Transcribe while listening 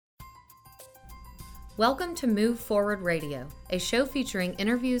Welcome to Move Forward Radio, a show featuring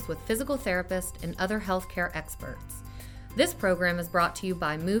interviews with physical therapists and other healthcare experts. This program is brought to you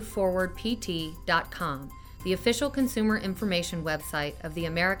by MoveForwardPT.com, the official consumer information website of the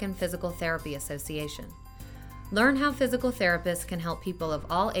American Physical Therapy Association. Learn how physical therapists can help people of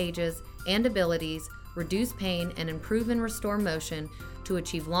all ages and abilities reduce pain and improve and restore motion to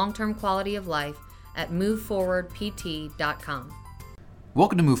achieve long-term quality of life at MoveForwardPT.com.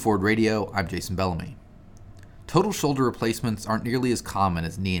 Welcome to Move Forward Radio. I'm Jason Bellamy. Total shoulder replacements aren't nearly as common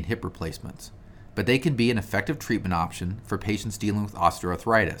as knee and hip replacements, but they can be an effective treatment option for patients dealing with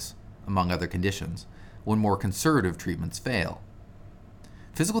osteoarthritis, among other conditions, when more conservative treatments fail.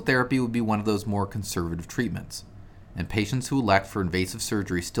 Physical therapy would be one of those more conservative treatments, and patients who elect for invasive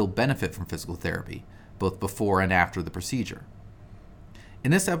surgery still benefit from physical therapy, both before and after the procedure.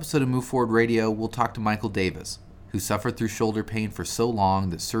 In this episode of Move Forward Radio, we'll talk to Michael Davis, who suffered through shoulder pain for so long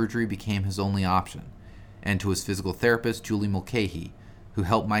that surgery became his only option, and to his physical therapist, Julie Mulcahy, who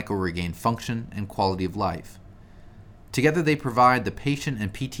helped Michael regain function and quality of life. Together they provide the patient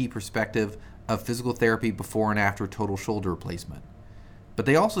and PT perspective of physical therapy before and after total shoulder replacement. But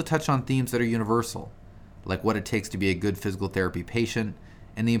they also touch on themes that are universal, like what it takes to be a good physical therapy patient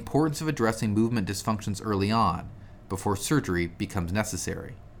and the importance of addressing movement dysfunctions early on, before surgery becomes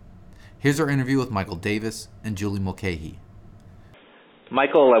necessary. Here's our interview with Michael Davis and Julie Mulcahy.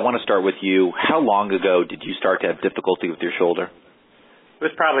 Michael, I want to start with you. How long ago did you start to have difficulty with your shoulder? It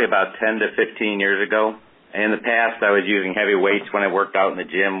was probably about 10 to 15 years ago. In the past, I was using heavy weights when I worked out in the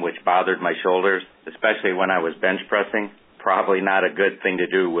gym, which bothered my shoulders, especially when I was bench pressing. Probably not a good thing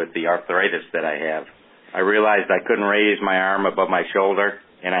to do with the arthritis that I have. I realized I couldn't raise my arm above my shoulder,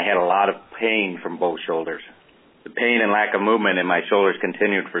 and I had a lot of pain from both shoulders. The pain and lack of movement in my shoulders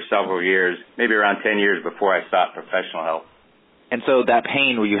continued for several years, maybe around 10 years before I sought professional help. And so that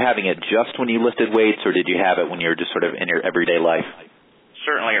pain, were you having it just when you lifted weights, or did you have it when you were just sort of in your everyday life?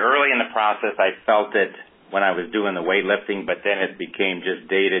 Certainly early in the process, I felt it when I was doing the weightlifting, but then it became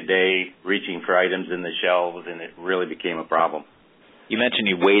just day-to-day reaching for items in the shelves, and it really became a problem. You mentioned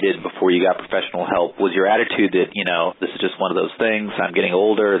you waited before you got professional help. Was your attitude that, this is just one of those things, I'm getting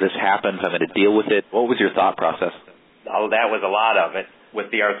older, this happens, I'm going to deal with it? What was your thought process? Oh, that was a lot of it. With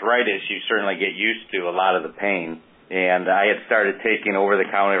the arthritis, you certainly get used to a lot of the pain. And I had started taking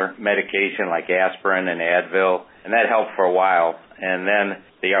over-the-counter medication like aspirin and Advil, and that helped for a while. And then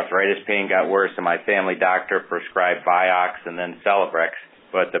the arthritis pain got worse, and my family doctor prescribed Vioxx and then Celebrex.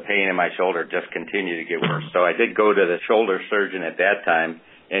 But the pain in my shoulder just continued to get worse. So I did go to the shoulder surgeon at that time,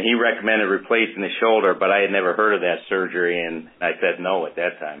 and he recommended replacing the shoulder, but I had never heard of that surgery, and I said no at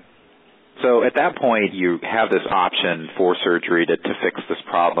that time. So at that point, you have this option for surgery to fix this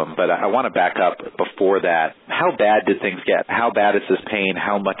problem, but I want to back up before that. How bad did things get? How bad is this pain?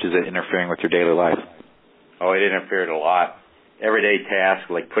 How much is it interfering with your daily life? Oh, it interfered a lot. Everyday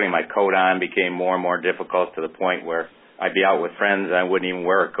tasks like putting my coat on became more and more difficult to the point where I'd be out with friends and I wouldn't even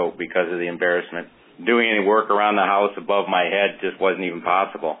wear a coat because of the embarrassment. Doing any work around the house above my head just wasn't even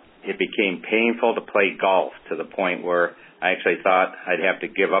possible. It became painful to play golf to the point where I actually thought I'd have to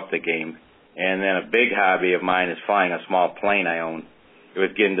give up the game. And then a big hobby of mine is flying a small plane I own. It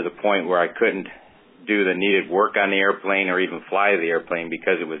was getting to the point where I couldn't do the needed work on the airplane or even fly the airplane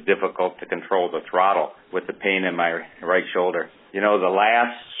because it was difficult to control the throttle with the pain in my right shoulder. The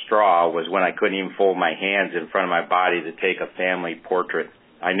last straw was when I couldn't even fold my hands in front of my body to take a family portrait.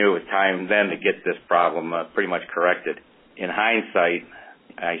 I knew it was time then to get this problem pretty much corrected. In hindsight,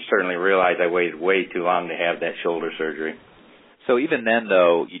 I certainly realized I waited way too long to have that shoulder surgery. So even then,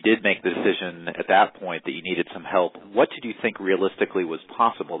 though, you did make the decision at that point that you needed some help. What did you think realistically was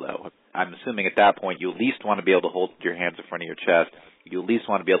possible, though? I'm assuming at that point you at least want to be able to hold your hands in front of your chest. You at least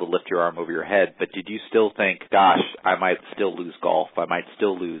want to be able to lift your arm over your head. But did you still think, gosh, I might still lose golf. I might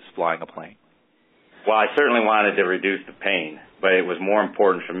still lose flying a plane? Well, I certainly wanted to reduce the pain, but it was more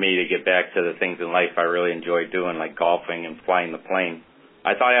important for me to get back to the things in life I really enjoyed doing, like golfing and flying the plane.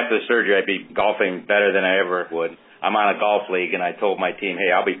 I thought after the surgery I'd be golfing better than I ever would. I'm on a golf league, and I told my team,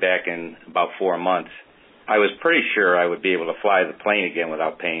 hey, I'll be back in about 4 months. I was pretty sure I would be able to fly the plane again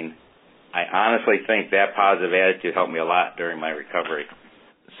without pain. I honestly think that positive attitude helped me a lot during my recovery.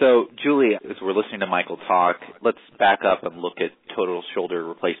 So, Julie, as we're listening to Michael talk, let's back up and look at total shoulder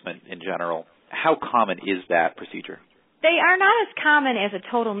replacement in general. How common is that procedure? They are not as common as a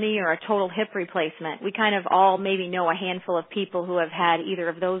total knee or a total hip replacement. We kind of all maybe know a handful of people who have had either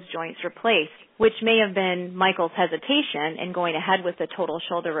of those joints replaced, which may have been Michael's hesitation in going ahead with the total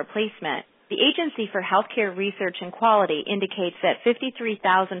shoulder replacement. The Agency for Healthcare Research and Quality indicates that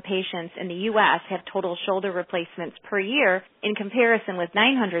 53,000 patients in the U.S. have total shoulder replacements per year in comparison with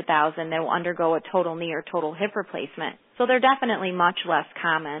 900,000 that will undergo a total knee or total hip replacement. So they're definitely much less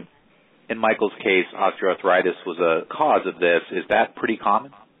common. In Michael's case, osteoarthritis was a cause of this. Is that pretty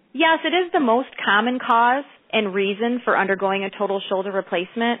common? Yes, it is the most common cause and reason for undergoing a total shoulder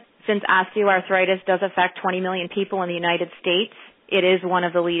replacement. Since osteoarthritis does affect 20 million people in the United States, it is one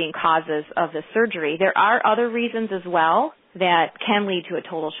of the leading causes of the surgery. There are other reasons as well that can lead to a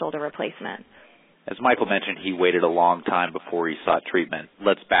total shoulder replacement. As Michael mentioned, he waited a long time before he sought treatment.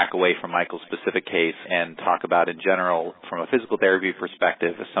 Let's back away from Michael's specific case and talk about in general, from a physical therapy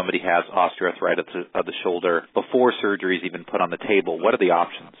perspective, if somebody has osteoarthritis of the shoulder before surgery is even put on the table, what are the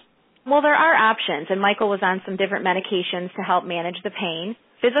options? Well, there are options, and Michael was on some different medications to help manage the pain.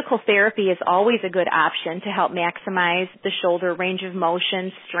 Physical therapy is always a good option to help maximize the shoulder range of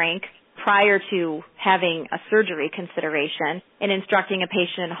motion, strength, prior to having a surgery consideration, and instructing a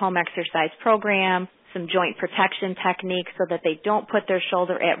patient in a home exercise program, some joint protection techniques so that they don't put their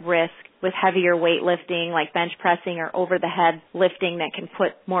shoulder at risk with heavier weightlifting like bench pressing or over the head lifting that can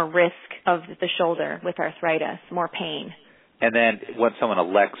put more risk of the shoulder with arthritis, more pain. And then when someone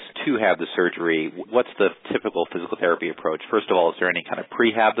elects to have the surgery, what's the typical physical therapy approach? First of all, is there any kind of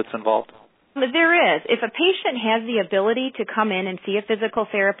prehab that's involved? There is. If a patient has the ability to come in and see a physical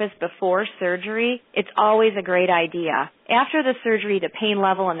therapist before surgery, it's always a great idea. After the surgery, the pain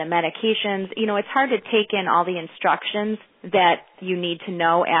level and the medications, it's hard to take in all the instructions that you need to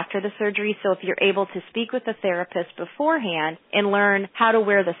know after the surgery. So if you're able to speak with the therapist beforehand and learn how to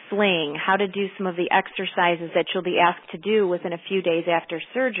wear the sling, how to do some of the exercises that you'll be asked to do within a few days after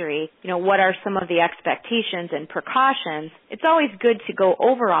surgery, what are some of the expectations and precautions, it's always good to go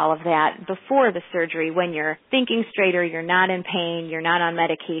over all of that before the surgery when you're thinking straighter, you're not in pain, you're not on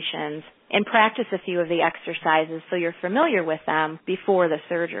medications, and practice a few of the exercises so you're familiar with them before the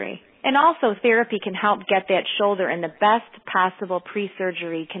surgery. And also, therapy can help get that shoulder in the best possible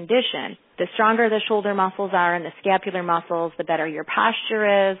pre-surgery condition. The stronger the shoulder muscles are and the scapular muscles, the better your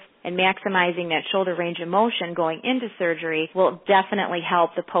posture is, and maximizing that shoulder range of motion going into surgery will definitely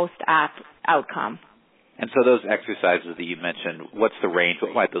help the post-op outcome. And so those exercises that you mentioned, what's the range?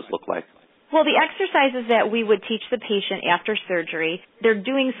 What might those look like? Well, the exercises that we would teach the patient after surgery, they're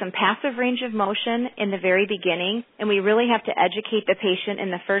doing some passive range of motion in the very beginning, and we really have to educate the patient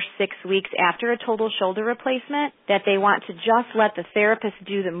in the first 6 weeks after a total shoulder replacement that they want to just let the therapist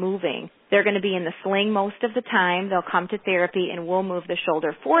do the moving. They're going to be in the sling most of the time. They'll come to therapy and we'll move the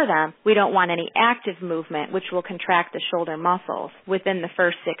shoulder for them. We don't want any active movement, which will contract the shoulder muscles within the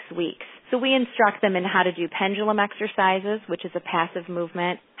first 6 weeks. So we instruct them in how to do pendulum exercises, which is a passive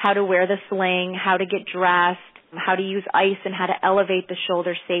movement, how to wear the sling, how to get dressed, how to use ice, and how to elevate the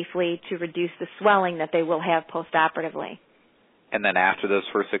shoulder safely to reduce the swelling that they will have postoperatively. And then after those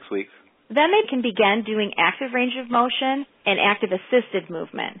first 6 weeks? Then they can begin doing active range of motion and active assisted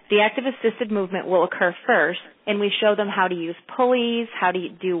movement. The active assisted movement will occur first, and we show them how to use pulleys, how to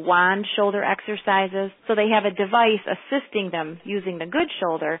do wand shoulder exercises, so they have a device assisting them using the good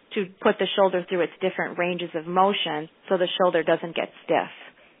shoulder to put the shoulder through its different ranges of motion so the shoulder doesn't get stiff.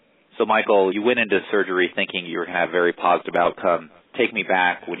 So, Michael, you went into surgery thinking you were going to have a very positive outcome. Take me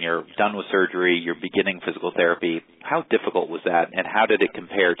back when you're done with surgery, you're beginning physical therapy. How difficult was that, and how did it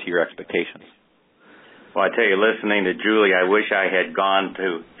compare to your expectations? Well, I tell you, listening to Julie, I wish I had gone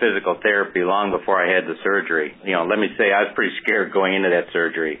to physical therapy long before I had the surgery. Let me say I was pretty scared going into that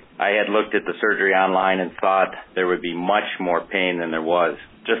surgery. I had looked at the surgery online and thought there would be much more pain than there was.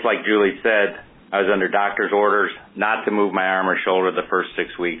 Just like Julie said, I was under doctor's orders not to move my arm or shoulder the first 6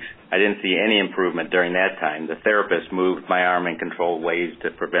 weeks. I didn't see any improvement during that time. The therapist moved my arm in controlled ways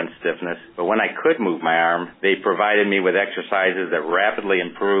to prevent stiffness. But when I could move my arm, they provided me with exercises that rapidly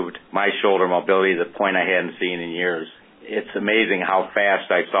improved my shoulder mobility to the point I hadn't seen in years. It's amazing how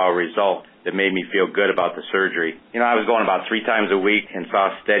fast I saw a result that made me feel good about the surgery. I was going about 3 times a week and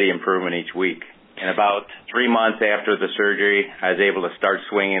saw steady improvement each week. And about 3 months after the surgery, I was able to start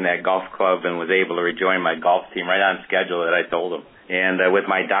swinging that golf club and was able to rejoin my golf team right on schedule that I told them. And with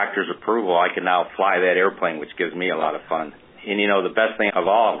my doctor's approval, I can now fly that airplane, which gives me a lot of fun. And the best thing of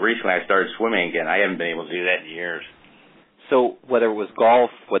all, recently I started swimming again. I haven't been able to do that in years. So whether it was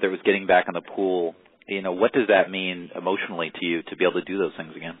golf, whether it was getting back in the pool, what does that mean emotionally to you to be able to do those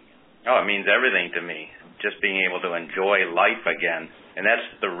things again? Oh, it means everything to me. Just being able to enjoy life again. And that's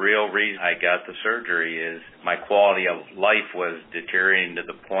the real reason I got the surgery is my quality of life was deteriorating to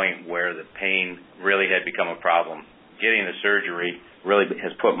the point where the pain really had become a problem. Getting the surgery really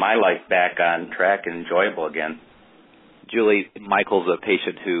has put my life back on track and enjoyable again. Julie, Michael's a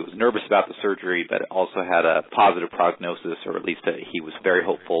patient who was nervous about the surgery, but also had a positive prognosis, or at least he was very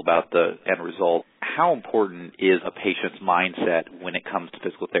hopeful about the end result. How important is a patient's mindset when it comes to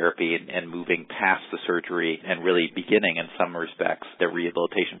physical therapy and moving past the surgery and really beginning, in some respects, their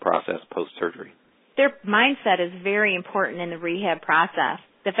rehabilitation process post-surgery? Their mindset is very important in the rehab process.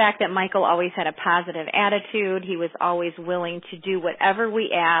 The fact that Michael always had a positive attitude, he was always willing to do whatever we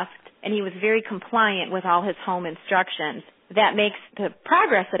asked, and he was very compliant with all his home instructions. That makes the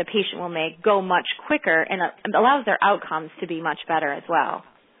progress that a patient will make go much quicker and allows their outcomes to be much better as well.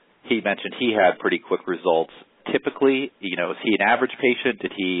 He mentioned he had pretty quick results. Typically, is he an average patient?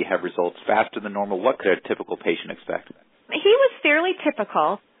 Did he have results faster than normal? What could a typical patient expect? He was fairly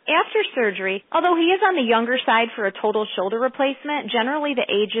typical. After surgery, although he is on the younger side for a total shoulder replacement, generally the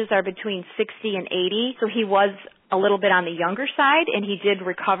ages are between 60 and 80, so he was a little bit on the younger side, and he did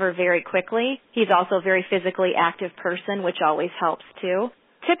recover very quickly. He's also a very physically active person, which always helps too.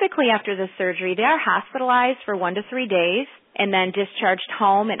 Typically after the surgery, they are hospitalized for 1 to 3 days and then discharged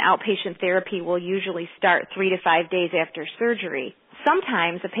home, and outpatient therapy will usually start 3 to 5 days after surgery.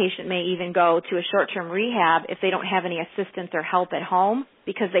 Sometimes a patient may even go to a short-term rehab if they don't have any assistance or help at home,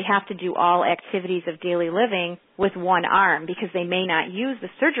 because they have to do all activities of daily living with one arm, because they may not use the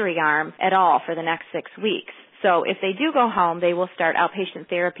surgery arm at all for the next 6 weeks. So if they do go home, they will start outpatient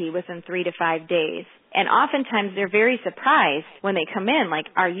therapy within 3 to 5 days. And oftentimes they're very surprised when they come in, like,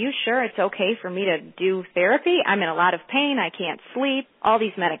 are you sure it's okay for me to do therapy? I'm in a lot of pain. I can't sleep, all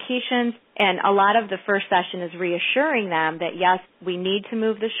these medications. And a lot of the first session is reassuring them that, yes, we need to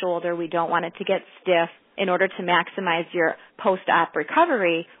move the shoulder. We don't want it to get stiff. In order to maximize your post-op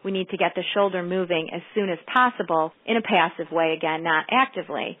recovery, we need to get the shoulder moving as soon as possible in a passive way, again, not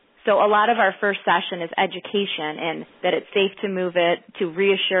actively. So a lot of our first session is education, and that it's safe to move it, to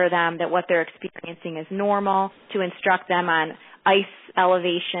reassure them that what they're experiencing is normal, to instruct them on ice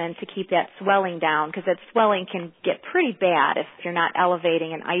elevation to keep that swelling down, because that swelling can get pretty bad if you're not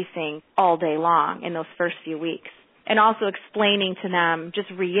elevating and icing all day long in those first few weeks. And also explaining to them,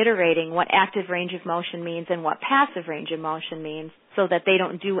 just reiterating what active range of motion means and what passive range of motion means, so that they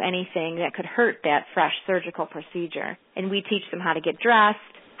don't do anything that could hurt that fresh surgical procedure. And we teach them how to get dressed,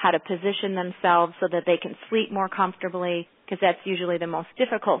 how to position themselves so that they can sleep more comfortably, because that's usually the most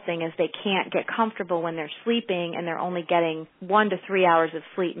difficult thing, is they can't get comfortable when they're sleeping and they're only getting 1 to 3 hours of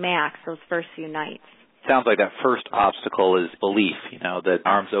sleep max those first few nights. Sounds like that first obstacle is belief, that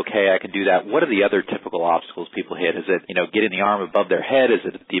arm's okay, I can do that. What are the other typical obstacles people hit? Is it, getting the arm above their head? Is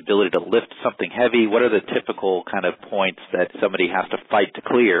it the ability to lift something heavy? What are the typical kind of points that somebody has to fight to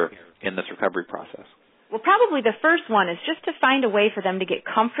clear in this recovery process? Well, probably the first one is just to find a way for them to get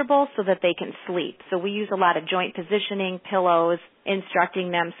comfortable so that they can sleep. So we use a lot of joint positioning, pillows,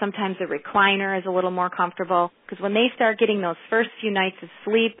 instructing them. Sometimes a recliner is a little more comfortable, because when they start getting those first few nights of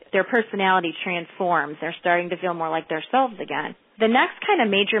sleep, their personality transforms. They're starting to feel more like themselves again. The next kind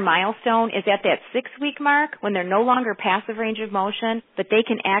of major milestone is at that 6-week mark, when they're no longer passive range of motion, but they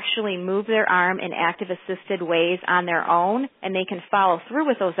can actually move their arm in active assisted ways on their own, and they can follow through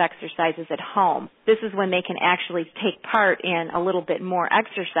with those exercises at home. This is when they can actually take part in a little bit more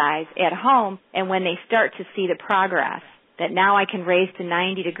exercise at home, and when they start to see the progress, that now I can raise to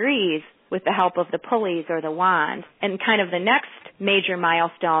 90 degrees with the help of the pulleys or the wand. And kind of the next major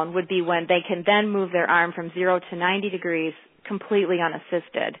milestone would be when they can then move their arm from 0 to 90 degrees completely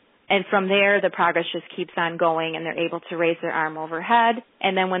unassisted. And from there, the progress just keeps on going, and they're able to raise their arm overhead.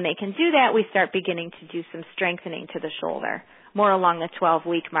 And then when they can do that, we start beginning to do some strengthening to the shoulder, more along the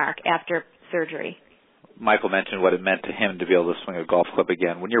 12-week mark after surgery. Michael mentioned what it meant to him to be able to swing a golf club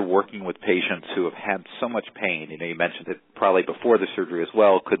again. When you're working with patients who have had so much pain, you mentioned that probably before the surgery as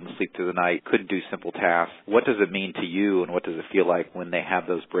well, couldn't sleep through the night, couldn't do simple tasks. What does it mean to you, and what does it feel like when they have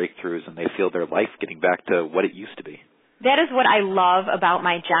those breakthroughs and they feel their life getting back to what it used to be? That is what I love about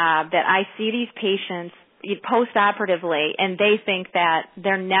my job, that I see these patients post-operatively, and they think that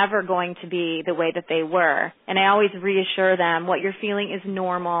they're never going to be the way that they were. And I always reassure them what you're feeling is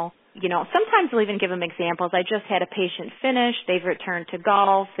normal. Sometimes I'll even give them examples. I just had a patient finish. They've returned to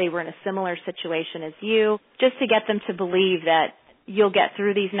golf. They were in a similar situation as you, just to get them to believe that you'll get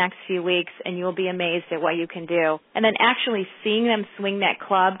through these next few weeks and you'll be amazed at what you can do. And then actually seeing them swing that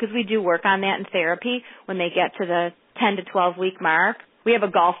club, because we do work on that in therapy when they get to the 10 to 12-week mark. We have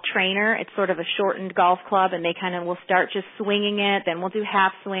a golf trainer. It's sort of a shortened golf club, and they kind of will start just swinging it. Then we'll do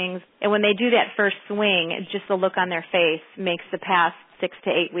half swings. And when they do that first swing, it's just the look on their face makes the past 6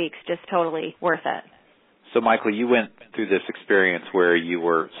 to 8 weeks just totally worth it. So, Michael, you went through this experience where you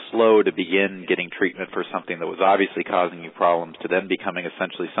were slow to begin getting treatment for something that was obviously causing you problems to then becoming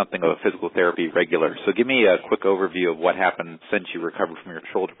essentially something of a physical therapy regular. So give me a quick overview of what happened since you recovered from your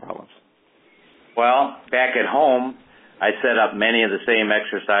shoulder problems. Well, back at home, I set up many of the same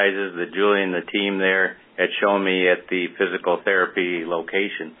exercises that Julie and the team there had shown me at the physical therapy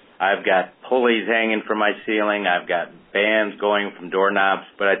location. I've got pulleys hanging from my ceiling. I've got bands going from doorknobs.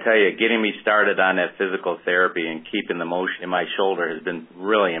 But I tell you, getting me started on that physical therapy and keeping the motion in my shoulder has been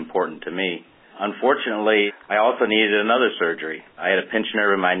really important to me. Unfortunately, I also needed another surgery. I had a pinched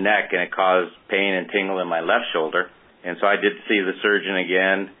nerve in my neck, and it caused pain and tingle in my left shoulder. And so I did see the surgeon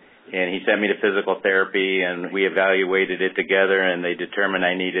again, and he sent me to physical therapy, and we evaluated it together, and they determined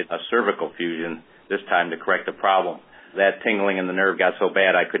I needed a cervical fusion this time to correct the problem. That tingling in the nerve got so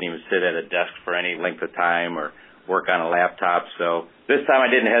bad I couldn't even sit at a desk for any length of time or work on a laptop. So this time I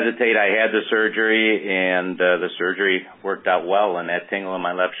didn't hesitate. I had the surgery, and the surgery worked out well, and that tingle in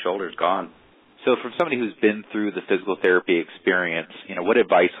my left shoulder is gone. So from somebody who's been through the physical therapy experience, what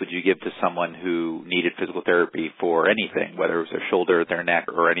advice would you give to someone who needed physical therapy for anything, whether it was their shoulder, their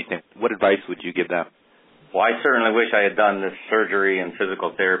neck, or anything? What advice would you give them? Well, I certainly wish I had done this surgery and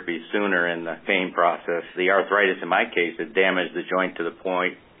physical therapy sooner in the pain process. The arthritis in my case had damaged the joint to the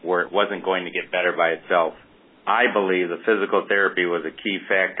point where it wasn't going to get better by itself. I believe the physical therapy was a key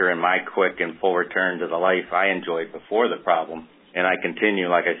factor in my quick and full return to the life I enjoyed before the problem. And I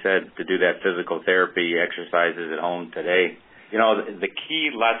continue, like I said, to do that physical therapy exercises at home today. The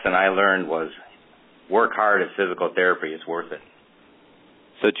key lesson I learned was work hard at physical therapy. It's worth it.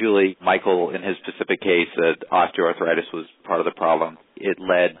 So, Julie, Michael, in his specific case, osteoarthritis was part of the problem. It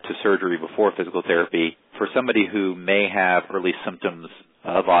led to surgery before physical therapy. For somebody who may have early symptoms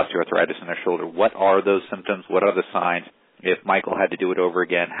of osteoarthritis in their shoulder, what are those symptoms? What are the signs? If Michael had to do it over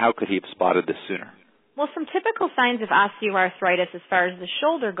again, how could he have spotted this sooner? Well, some typical signs of osteoarthritis as far as the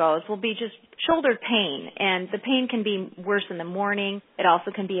shoulder goes will be just shoulder pain, and the pain can be worse in the morning. It also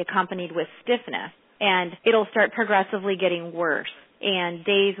can be accompanied with stiffness, and it'll start progressively getting worse. And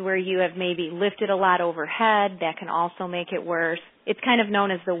days where you have maybe lifted a lot overhead, that can also make it worse. It's kind of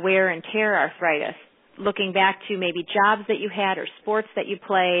known as the wear and tear arthritis. Looking back to maybe jobs that you had or sports that you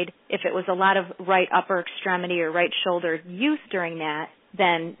played, if it was a lot of right upper extremity or right shoulder use during that,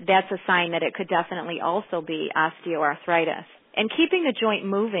 then that's a sign that it could definitely also be osteoarthritis. And keeping the joint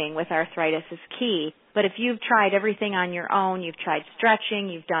moving with arthritis is key. But if you've tried everything on your own, you've tried stretching,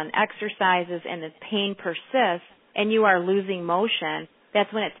 you've done exercises, and the pain persists, and you are losing motion,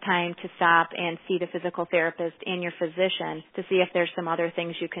 that's when it's time to stop and see the physical therapist and your physician to see if there's some other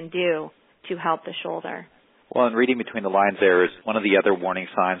things you can do to help the shoulder. Well, and reading between the lines there, is one of the other warning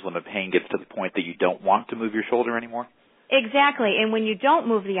signs when the pain gets to the point that you don't want to move your shoulder anymore? Exactly, and when you don't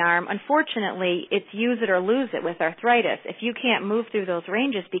move the arm, unfortunately, it's use it or lose it with arthritis. If you can't move through those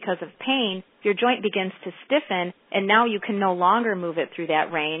ranges because of pain, your joint begins to stiffen, and now you can no longer move it through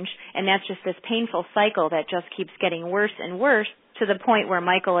that range, and that's just this painful cycle that just keeps getting worse and worse to the point where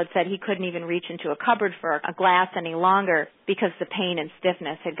Michael had said he couldn't even reach into a cupboard for a glass any longer because the pain and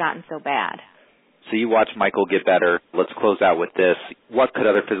stiffness had gotten so bad. So you watched Michael get better. Let's close out with this. What could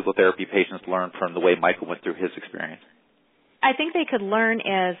other physical therapy patients learn from the way Michael went through his experience? I think they could learn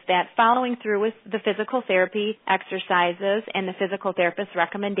is that following through with the physical therapy exercises and the physical therapist's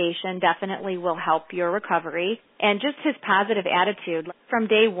recommendation definitely will help your recovery. And just his positive attitude. From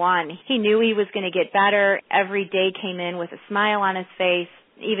day one, he knew he was going to get better. Every day came in with a smile on his face.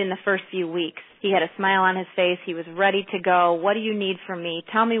 Even the first few weeks, he had a smile on his face. He was ready to go. What do you need from me?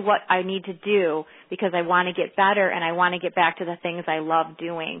 Tell me what I need to do because I want to get better and I want to get back to the things I love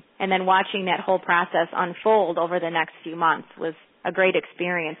doing. And then watching that whole process unfold over the next few months was a great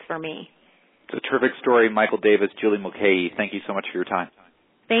experience for me. It's a terrific story. Michael Davis, Julie Mulcahy, thank you so much for your time.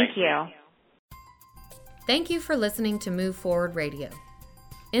 Thank you. Thank you for listening to Move Forward Radio.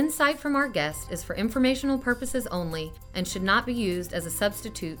 Insight from our guest is for informational purposes only and should not be used as a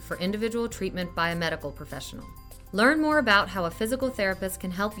substitute for individual treatment by a medical professional. Learn more about how a physical therapist can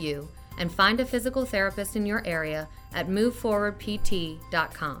help you and find a physical therapist in your area at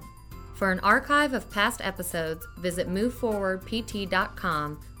moveforwardpt.com. For an archive of past episodes, visit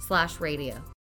moveforwardpt.com/radio.